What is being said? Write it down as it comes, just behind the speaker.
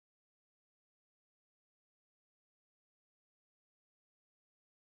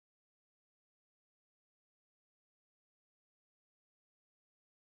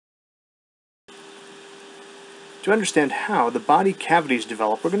To understand how the body cavities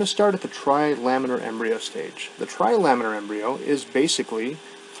develop, we're going to start at the trilaminar embryo stage. The trilaminar embryo is basically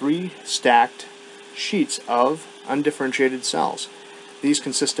 3 stacked sheets of undifferentiated cells. These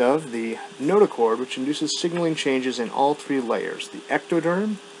consist of the notochord, which induces signaling changes in all 3 layers: the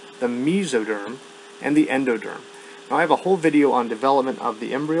ectoderm, the mesoderm, and the endoderm. Now, I have a whole video on development of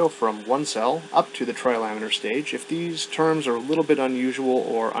the embryo from 1 cell up to the trilaminar stage. If these terms are a little bit unusual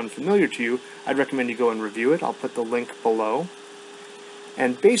or unfamiliar to you, I'd recommend you go and review it. I'll put the link below.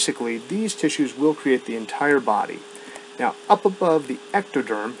 And basically, these tissues will create the entire body. Now, up above the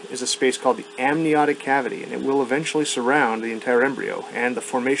ectoderm is a space called the Amniotic Cavity, and it will eventually surround the entire embryo. And the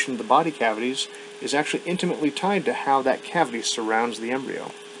formation of the body cavities is actually intimately tied to how that cavity surrounds the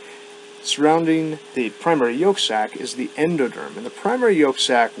embryo. Surrounding the primary yolk sac is the endoderm, and the primary yolk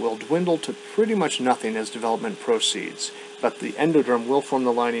sac will dwindle to pretty much nothing as development proceeds, but the endoderm will form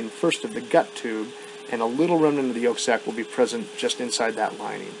the lining first of the gut tube, and a little remnant of the yolk sac will be present just inside that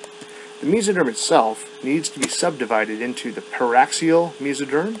lining. The mesoderm itself needs to be subdivided into the paraxial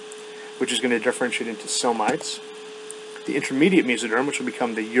mesoderm, which is going to differentiate into somites, the intermediate mesoderm, which will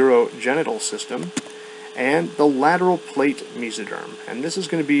become the urogenital system, and the lateral plate mesoderm. And this is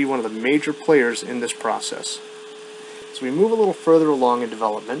going to be one of the major players in this process. So we move a little further along in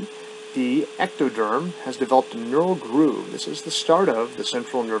development. The ectoderm has developed a neural groove. This is the start of the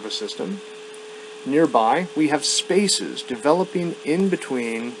central nervous system. Nearby, we have spaces developing in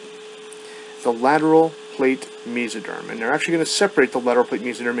between the lateral plate mesoderm. And they're actually going to separate the lateral plate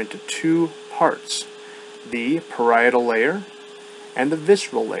mesoderm into 2 parts: the parietal layer and the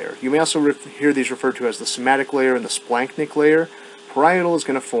visceral layer. You may also hear these referred to as the somatic layer and the splanchnic layer. Parietal is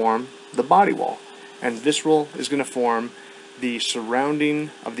going to form the body wall, and visceral is going to form the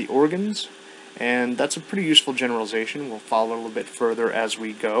surrounding of the organs, and that's a pretty useful generalization. We'll follow a little bit further as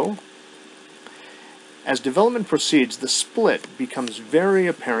we go. As development proceeds, the split becomes very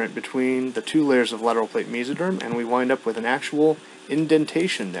apparent between the 2 layers of lateral plate mesoderm, and we wind up with an actual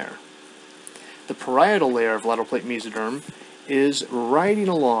indentation there. The parietal layer of lateral plate mesoderm is riding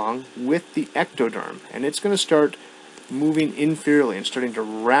along with the ectoderm, and it's going to start moving inferiorly and starting to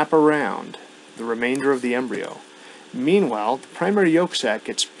wrap around the remainder of the embryo. Meanwhile, the primary yolk sac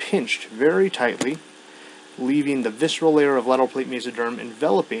gets pinched very tightly, leaving the visceral layer of lateral plate mesoderm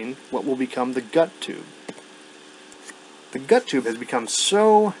enveloping what will become the gut tube. The gut tube has become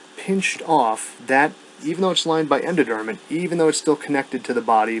so pinched off that even though it's lined by endoderm, and even though it's still connected to the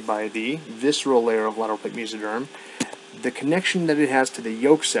body by the visceral layer of lateral plate mesoderm, the connection that it has to the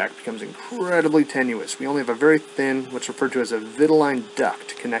yolk sac becomes incredibly tenuous. We only have a very thin, what's referred to as a vitelline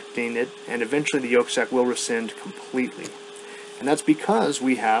duct connecting it, and eventually the yolk sac will rescind completely. And that's because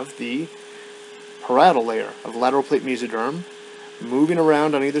we have the parietal layer of lateral plate mesoderm moving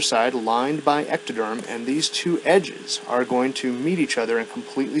around on either side, lined by ectoderm, and these 2 edges are going to meet each other and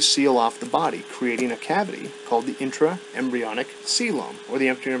completely seal off the body, creating a cavity called the intraembryonic silom, or the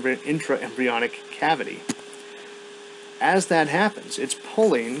intraembryonic cavity. As that happens, it's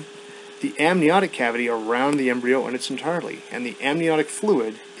pulling the amniotic cavity around the embryo in its entirety, and the amniotic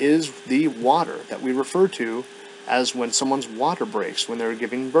fluid is the water that we refer to as when someone's water breaks when they're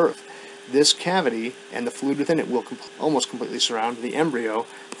giving birth. This cavity and the fluid within it will almost completely surround the embryo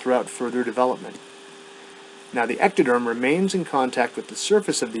throughout further development. Now, the ectoderm remains in contact with the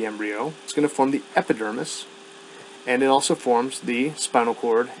surface of the embryo. It's going to form the epidermis, and it also forms the spinal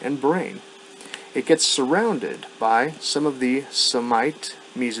cord and brain. It gets surrounded by some of the somite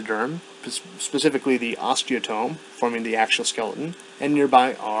mesoderm, specifically the osteotome, forming the axial skeleton, and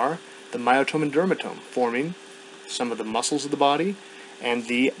nearby are the myotome and dermatome, forming some of the muscles of the body, and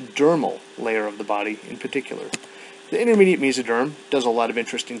the dermal layer of the body in particular. The intermediate mesoderm does a lot of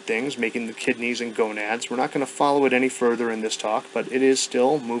interesting things, making the kidneys and gonads. We're not going to follow it any further in this talk, but it is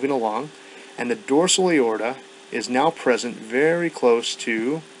still moving along, and the dorsal aorta is now present very close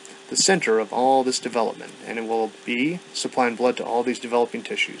to the center of all this development, and it will be supplying blood to all these developing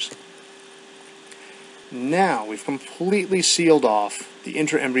tissues. Now we've completely sealed off the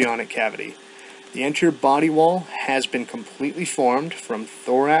intraembryonic cavity. The anterior body wall has been completely formed from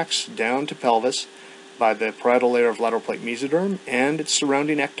thorax down to pelvis by the parietal layer of lateral plate mesoderm and its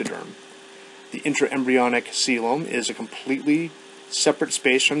surrounding ectoderm. The intraembryonic silom is a completely separate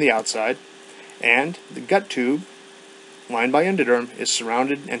space from the outside, and the gut tube, lined by endoderm, is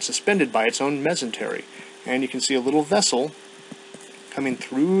surrounded and suspended by its own mesentery. And you can see a little vessel coming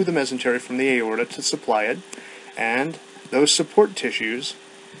through the mesentery from the aorta to supply it, and those support tissues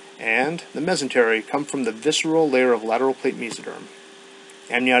and the mesentery come from the visceral layer of lateral plate mesoderm.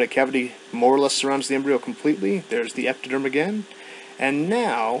 Amniotic cavity more or less surrounds the embryo completely. There's the ectoderm again. And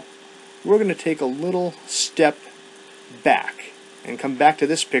now we're going to take a little step back and come back to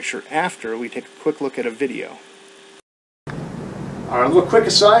this picture after we take a quick look at a video. Alright, a little quick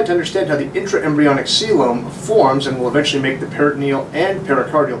aside to understand how the intraembryonic coelom forms and will eventually make the peritoneal and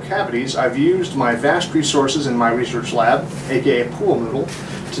pericardial cavities. I've used my vast resources in my research lab, aka pool noodle,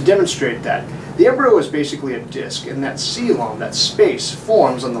 to demonstrate that. The embryo is basically a disc, and that coelom, that space,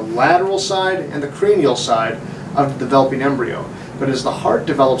 forms on the lateral side and the cranial side of the developing embryo. But as the heart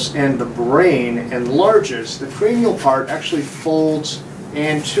develops and the brain enlarges, the cranial part actually folds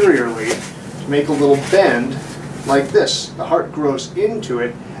anteriorly to make a little bend like this. The heart grows into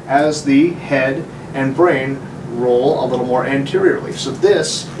it as the head and brain roll a little more anteriorly. So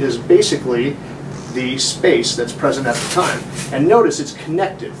this is basically the space that's present at the time. And notice it's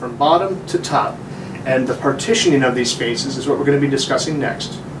connected from bottom to top. And the partitioning of these spaces is what we're going to be discussing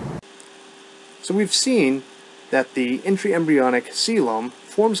next. So we've seen that the intraembryonic coelom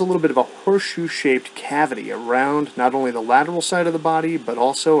forms a little bit of a horseshoe-shaped cavity around not only the lateral side of the body, but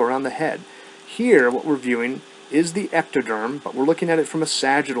also around the head. Here, what we're viewing is the ectoderm, but we're looking at it from a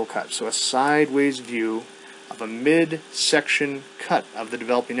sagittal cut, so a sideways view of a mid-section cut of the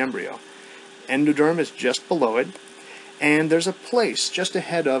developing embryo. Endoderm is just below it, and there's a place just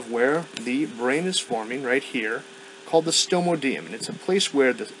ahead of where the brain is forming, right here, called the stomodeum, and it's a place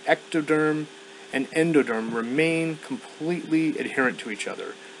where the ectoderm and endoderm remain completely adherent to each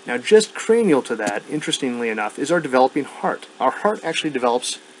other. Now, just cranial to that, interestingly enough, is our developing heart. Our heart actually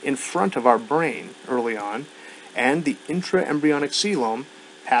develops in front of our brain early on, and the intraembryonic coelom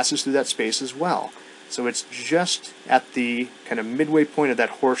passes through that space as well. So it's just at the kind of midway point of that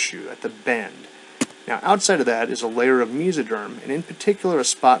horseshoe, at the bend. Now, outside of that is a layer of mesoderm, and in particular a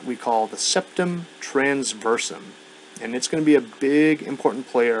spot we call the septum transversum. And it's going to be a big, important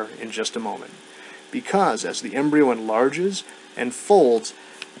player in just a moment. Because as the embryo enlarges and folds,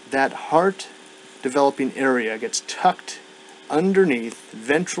 that heart developing area gets tucked underneath,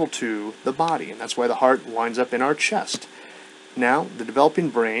 ventral to the body, and that's why the heart winds up in our chest. Now, the developing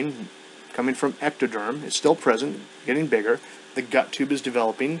brain, coming from ectoderm, is still present, getting bigger. The gut tube is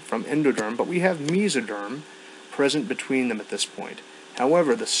developing from endoderm, but we have mesoderm present between them at this point.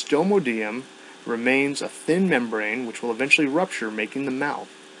 However, the stomodeum remains a thin membrane which will eventually rupture, making the mouth.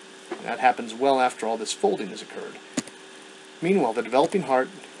 And that happens well after all this folding has occurred. Meanwhile, the developing heart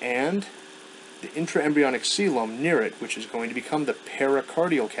and the intraembryonic coelom near it, which is going to become the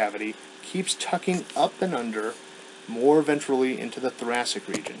pericardial cavity, keeps tucking up and under more ventrally into the thoracic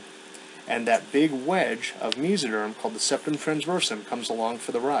region. And that big wedge of mesoderm called the septum transversum comes along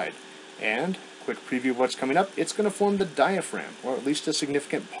for the ride. And, quick preview of what's coming up, it's going to form the diaphragm, or at least a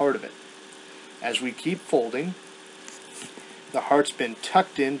significant part of it. As we keep folding, the heart's been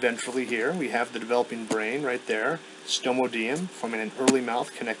tucked in ventrally here. We have the developing brain right there, stomodeum, forming an early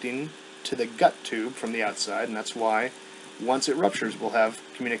mouth connecting to the gut tube from the outside, and that's why once it ruptures we'll have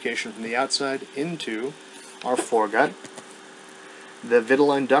communication from the outside into our foregut. The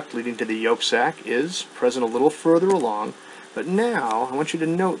vitelline duct leading to the yolk sac is present a little further along, but now I want you to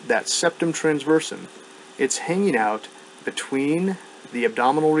note that septum transversum. It's hanging out between the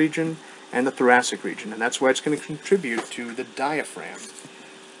abdominal region and the thoracic region, and that's why it's going to contribute to the diaphragm.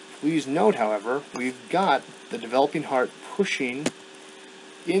 Please note, however, we've got the developing heart pushing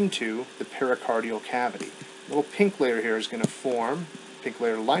into the pericardial cavity. A little pink layer here is going to form, pink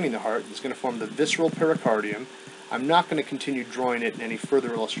layer lining the heart, is going to form the visceral pericardium. I'm not going to continue drawing it in any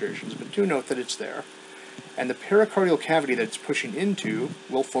further illustrations, but do note that it's there. And the pericardial cavity that it's pushing into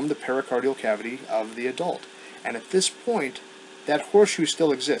will form the pericardial cavity of the adult. And at this point, that horseshoe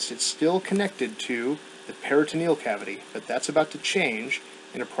still exists. It's still connected to the peritoneal cavity, but that's about to change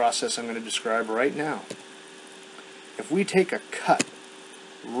in a process I'm going to describe right now. If we take a cut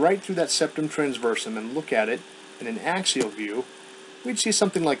right through that septum transversum and look at it in an axial view, we'd see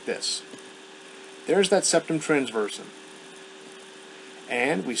something like this. There's that septum transversum.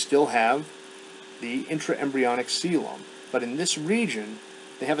 And we still have the intraembryonic coelom. But in this region,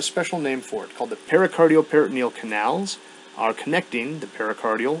 they have a special name for it, called the pericardial peritoneal canals, are connecting the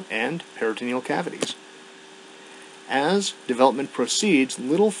pericardial and peritoneal cavities. As development proceeds,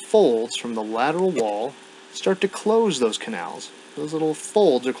 little folds from the lateral wall start to close those canals. Those little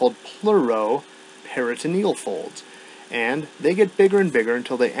folds are called pleuroperitoneal folds, and they get bigger and bigger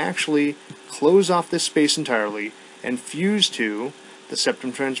until they actually close off this space entirely and fuse to the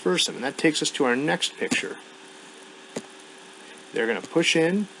septum transversum. And that takes us to our next picture. They're going to push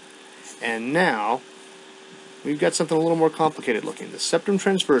in, and now we've got something a little more complicated looking. The septum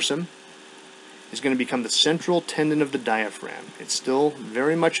transversum is going to become the central tendon of the diaphragm. It's still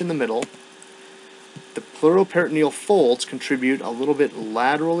very much in the middle. The pleuroperitoneal folds contribute a little bit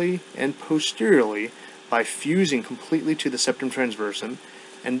laterally and posteriorly, by fusing completely to the septum transversum,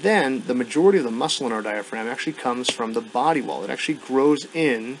 and then the majority of the muscle in our diaphragm actually comes from the body wall. It actually grows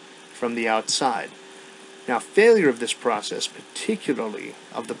in from the outside. Now, failure of this process, particularly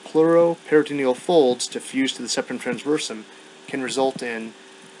of the pleuroperitoneal folds to fuse to the septum transversum, can result in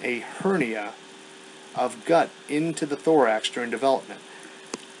a hernia of gut into the thorax during development.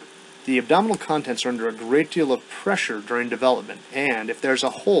 The abdominal contents are under a great deal of pressure during development, and if there's a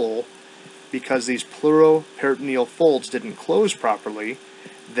hole because these pleuroperitoneal folds didn't close properly,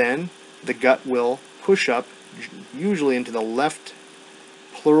 then the gut will push up, usually into the left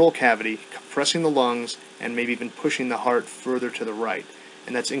pleural cavity, compressing the lungs and maybe even pushing the heart further to the right.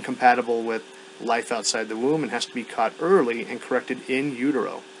 And that's incompatible with life outside the womb and has to be caught early and corrected in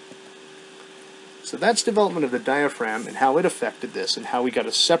utero. So that's development of the diaphragm and how it affected this, and how we got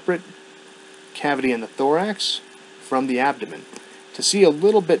a separate cavity in the thorax from the abdomen. To see a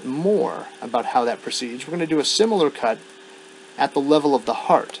little bit more about how that proceeds, we're going to do a similar cut at the level of the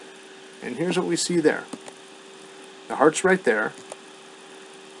heart. And here's what we see there. The heart's right there.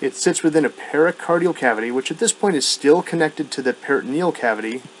 It sits within a pericardial cavity, which at this point is still connected to the peritoneal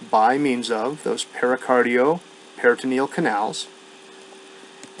cavity by means of those pericardio-peritoneal canals.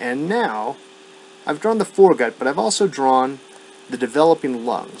 And now, I've drawn the foregut, but I've also drawn the developing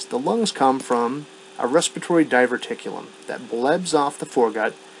lungs. The lungs come from a respiratory diverticulum that blebs off the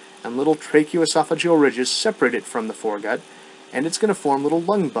foregut, and little tracheoesophageal ridges separate it from the foregut, and it's going to form little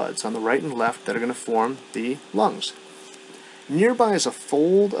lung buds on the right and left that are going to form the lungs. Nearby is a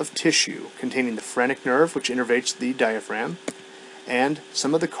fold of tissue containing the phrenic nerve, which innervates the diaphragm, and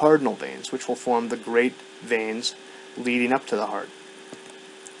some of the cardinal veins, which will form the great veins leading up to the heart.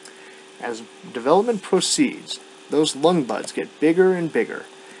 As development proceeds, those lung buds get bigger and bigger,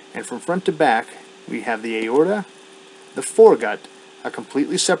 and from front to back, we have the aorta, the foregut, a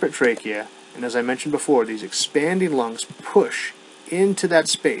completely separate trachea, and as I mentioned before, these expanding lungs push into that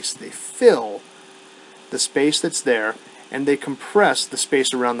space. They fill the space that's there, and they compress the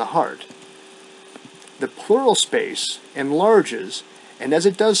space around the heart. The pleural space enlarges, and as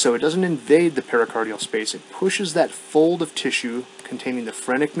it does so, it doesn't invade the pericardial space. It pushes that fold of tissue containing the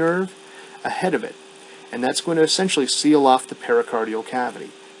phrenic nerve ahead of it, and that's going to essentially seal off the pericardial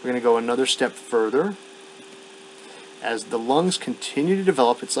cavity. We're going to go another step further. As the lungs continue to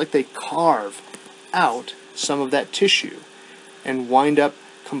develop, it's like they carve out some of that tissue and wind up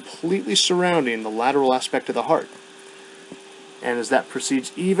completely surrounding the lateral aspect of the heart. And as that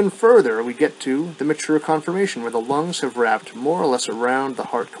proceeds even further, we get to the mature conformation, where the lungs have wrapped more or less around the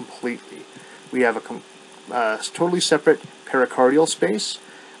heart completely. We have a totally separate pericardial space.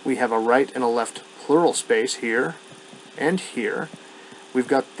 We have a right and a left pleural space here and here. We've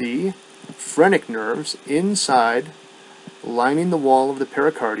got the phrenic nerves inside, lining the wall of the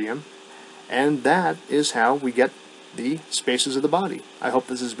pericardium, and that is how we get the spaces of the body. I hope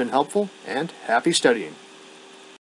this has been helpful, and happy studying.